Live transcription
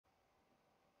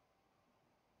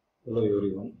Hello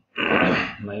everyone.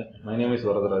 My name is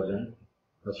Varadarajan,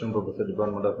 Assistant Professor,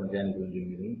 Department of Mechanical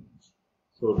Engineering.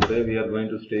 So today we are going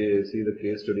to see the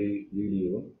case study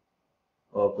video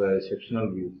of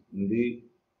sectional views in the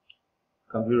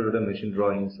computer machine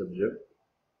drawing subject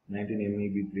 19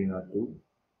 MEB 302.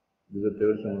 This is the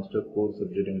third semester course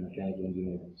subject in mechanical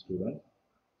engineering students.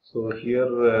 So here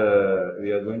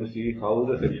we are going to see how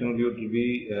the sectional view will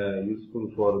be useful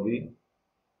for the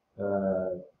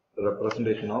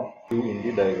representation of view in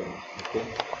the diagram. Okay.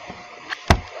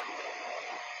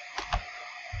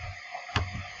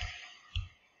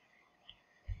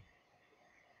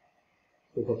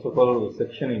 So first of all,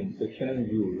 sectioning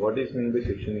view. What is meant by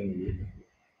sectioning view?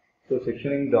 So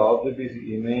sectioning, the object is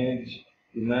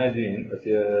imagined as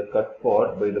a cut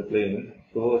part by the plane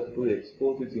so as to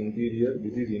expose its interior.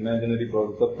 This is imaginary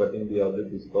process of cutting the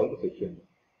object is called sectioning.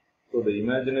 So the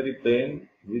imaginary plane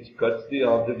which cuts the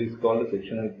object is called the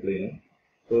sectional plane.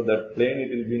 So that plane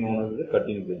it will be known as the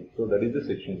cutting plane. So that is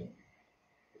the sectioning.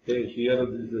 Okay, here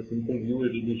this is a simple view.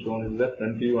 It will be shown in the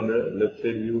front view and the left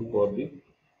side view for the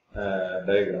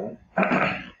diagram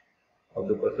of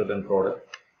the certain product.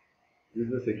 This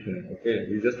is the sectioning. Okay,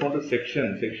 we just want to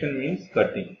section. Section means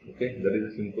cutting. Okay, that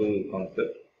is a simple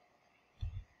concept.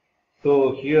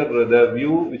 So here the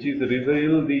view which is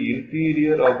reveal the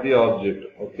interior of the object.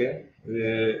 Okay,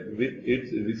 with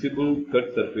its visible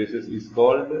cut surfaces is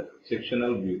called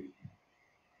sectional view.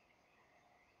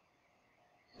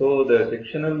 So the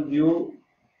sectional view,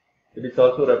 it is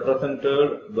also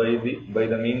represented by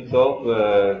the means of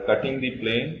cutting the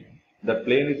plane. The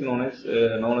plane is known as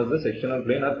the sectional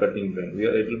plane or cutting plane.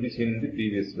 It will be seen in the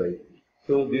previous slide.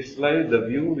 So this slide, the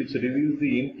view which reveals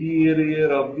the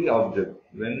interior of the object.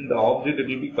 When the object it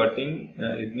will be cutting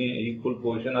in equal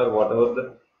portion or whatever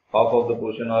the half of the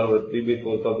portion or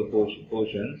 3/4 of the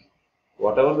portions,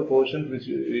 whatever the portions which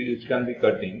can be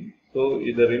cutting. So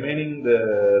the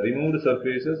removed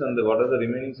surfaces and what are the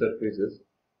remaining surfaces?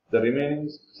 The remaining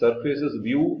surfaces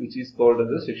view which is called as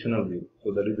the sectional view.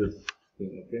 So that is this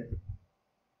thing. Okay.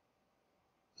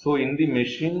 So in the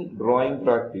machine drawing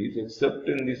practice, except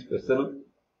in the special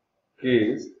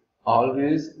case,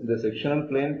 always the sectional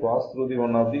plane pass through the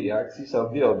one of the axis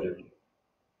of the object.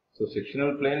 So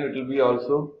sectional plane it will be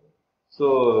also,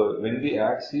 so when the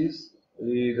axis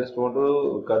we just want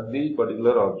to cut the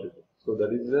particular object. So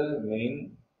that is the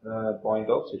main point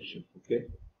of section. Okay.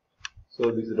 So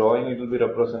this drawing it will be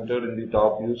represented in the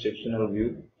top view, sectional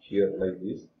view here like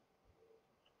this.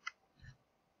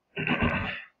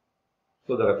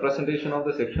 So the representation of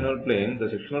the sectional plane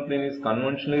is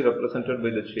conventionally represented by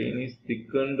the chain is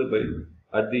thickened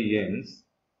at the ends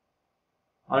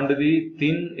and the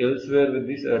thin elsewhere with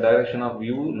this direction of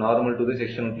view normal to the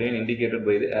sectional plane indicated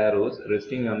by the arrows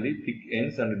resting on the thick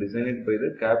ends and designed by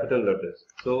the capital letters.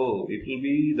 So it will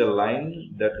be the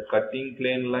line, that cutting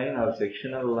plane line or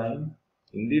sectional line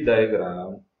in the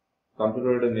diagram,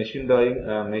 computer machine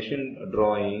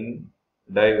drawing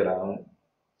diagram.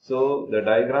 So the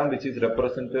diagram which is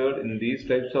represented in these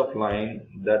types of line,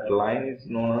 that line is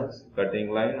known as cutting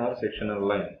line or sectional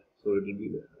line. So it will be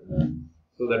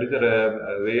so that is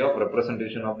a way of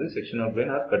representation of the sectional plane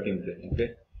or cutting plane.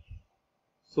 Okay.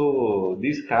 So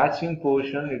this hatching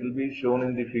portion it will be shown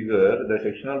in the figure. The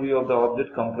sectional view of the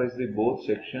object comprises both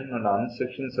section and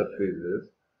unsectioned surfaces.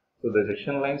 So the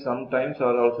section lines sometimes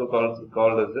are also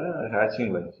called as the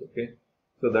hatching lines. Okay.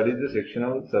 So that is the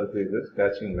sectional surfaces,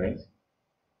 hatching lines.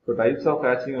 So types of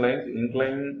hatching lines,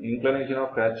 inclination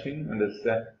of hatching and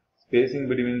spacing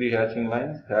between the hatching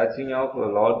lines, hatching of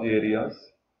large areas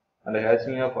and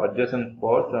hatching of adjacent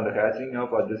spots and hatching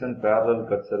of adjacent parallel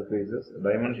cut surfaces,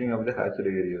 dimensioning of the hatched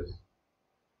areas.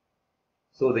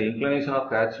 So the inclination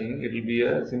of hatching, it will be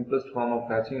a simplest form of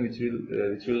hatching which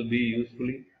will be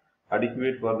usefully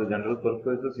adequate for the general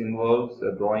purposes, involves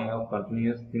a drawing of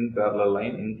continuous thin parallel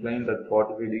line inclined at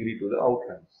 45 degree to the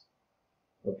outlines.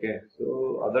 Okay,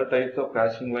 so other types of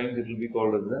hatching lines it will be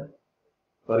called as the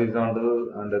horizontal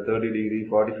and 30 degree,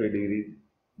 45 degree.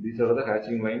 These are the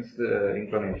hatching lines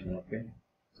inclination. Okay,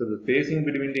 so the spacing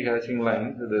between the hatching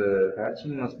lines, the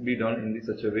hatching must be done in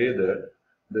such a way that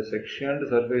the sectioned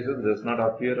surfaces does not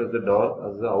appear as the dark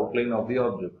as the outline of the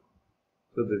object.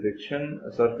 So the section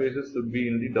surfaces should be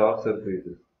in the dark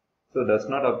surfaces. So does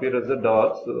not appear as the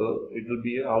dark, so it will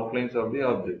be outlines of the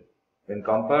object. When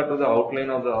compared to the outline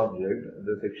of the object,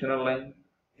 the sectional line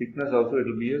thickness also it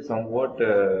will be somewhat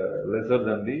lesser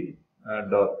than the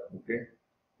dark. Okay,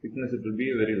 thickness it will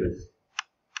be very less.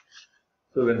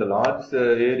 So when the large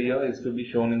area is to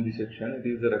be shown in the section, it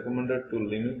is recommended to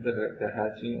limit the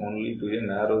hatching only to a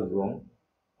narrow zone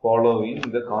following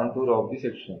the contour of the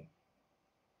section.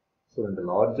 So when the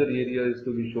larger area is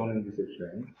to be shown in the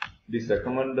section, it is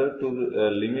recommended to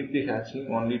limit the hatching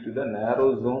only to the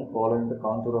narrow zone following the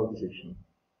contour of the section.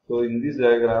 So in this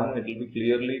diagram, it will be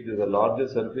clearly the larger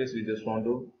surface we just want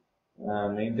to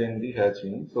maintain the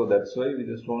hatching. So that's why we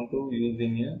just want to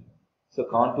using a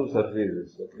contour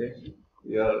surfaces. Okay,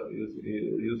 we are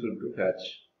used to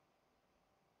hatch.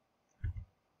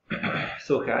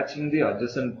 So hatching the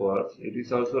adjacent parts, it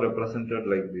is also represented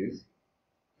like this.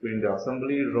 So in the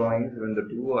assembly drawings, when the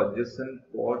two adjacent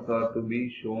parts are to be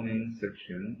shown in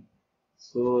section,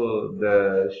 so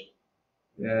the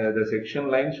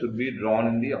section line should be drawn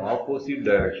in the opposite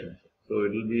direction. So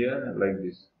it will be like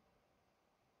this.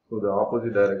 So the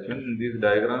opposite direction. In this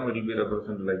diagram, it will be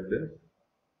represented like this.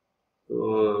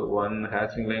 So one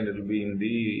hatching line, it will be in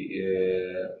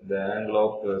the angle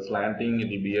of slanting. It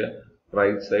will be a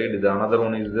right side. The another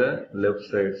one is the left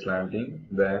side slanting.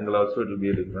 The angle also it will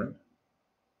be different.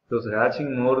 So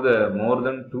hatching more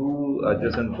than two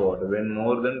adjacent parts. When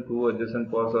more than two adjacent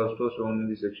parts are also shown in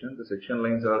the section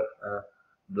lines are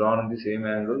drawn in the same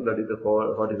angle, that is the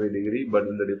 45 degree, but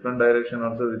in the different direction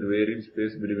also with varied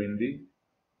space between the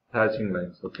hatching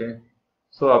lines. Okay.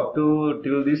 So up to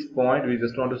till this point, we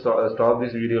just want to stop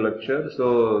this video lecture.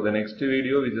 So the next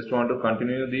video, we just want to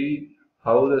continue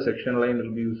how the section line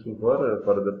will be useful for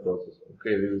further process.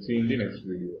 Okay, we will see in the next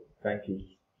video. Thank you.